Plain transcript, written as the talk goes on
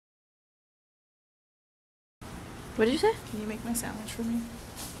What did you say? Can you make my sandwich for me?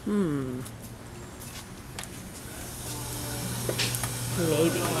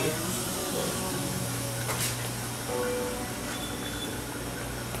 Maybe.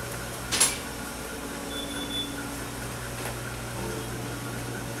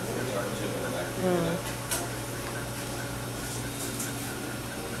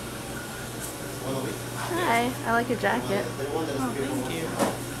 Hi, I like your jacket. Oh, thank you.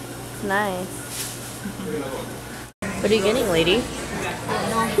 It's nice. What are you getting, lady?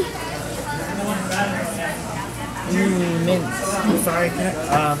 Mint. Sorry, can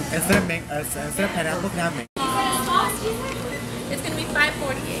I, instead of pineapple, can I have mint? It's gonna be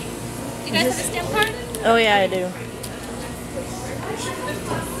 $5.48. Do you guys have a stamp card? Oh yeah, I do.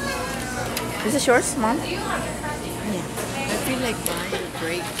 Is this yours, Mom? I feel like buying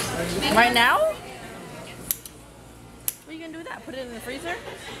grapes. Right now? What are you gonna do with that? Put it in the freezer?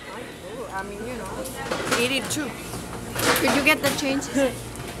 I mean, you know. Eat it too. Could you get the change?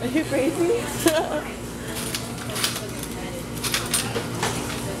 Are you crazy?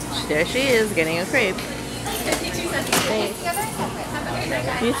 There she is, getting a crepe. 52 cents. Thanks.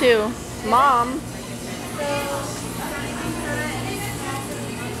 You too. Mom.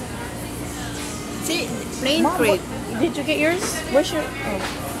 See, plain Mom, crepe. Did you get yours? Where's your... Oh.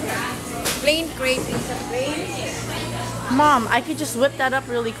 Plain crepe is a plain. Mom, I could just whip that up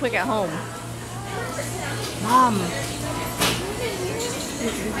really quick at home. Mom.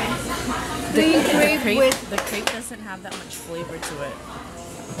 Plain crepe with. The crepe doesn't have that much flavor to it.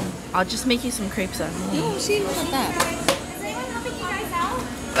 I'll just make you some crepes at home. Oh, see, look at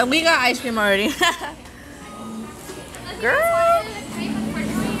that. We got ice cream already. Girl.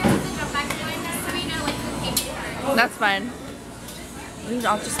 That's fine.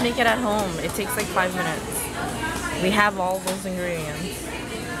 I'll just make it at home. It takes like 5 minutes. We have all those ingredients.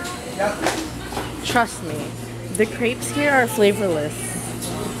 Trust me. The crepes here are flavorless.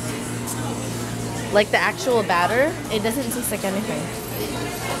 Like the actual batter, it doesn't taste like anything.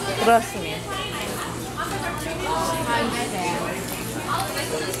 Trust me.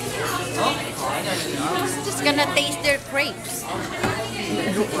 Just gonna taste their crepes.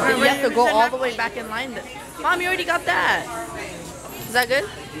 You have to go all the way back in line. Mom, you already got that. Is that good?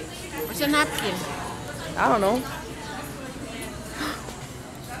 What's a napkin? I don't know.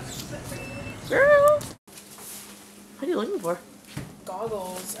 Girl. What are you looking for?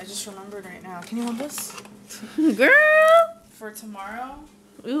 Goggles. I just remembered right now. Can you hold this? Girl. For tomorrow?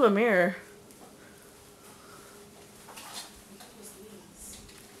 Ooh, a mirror.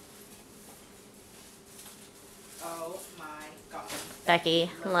 Oh my god.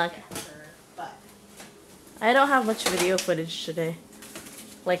 Becky, look. But I don't have much video footage today.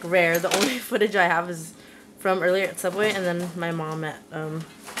 Like rare. The only footage I have is from earlier at Subway and then my mom at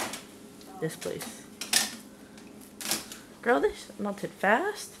this place. Girl, this melted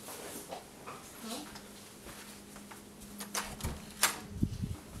fast.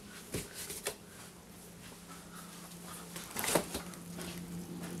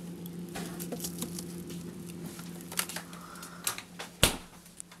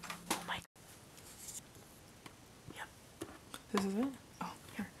 this is it? Oh,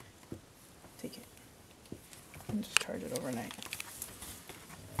 here. Take it. And just charge it overnight.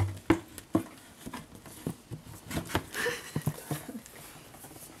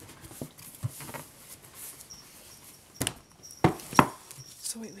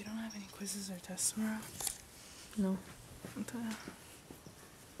 So wait, we don't have any quizzes or tests tomorrow? No.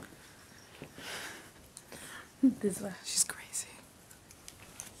 This way. She's crazy.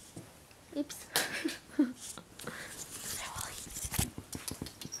 Oops.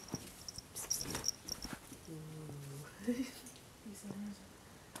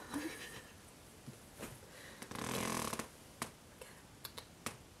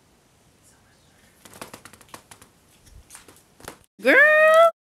 Girl.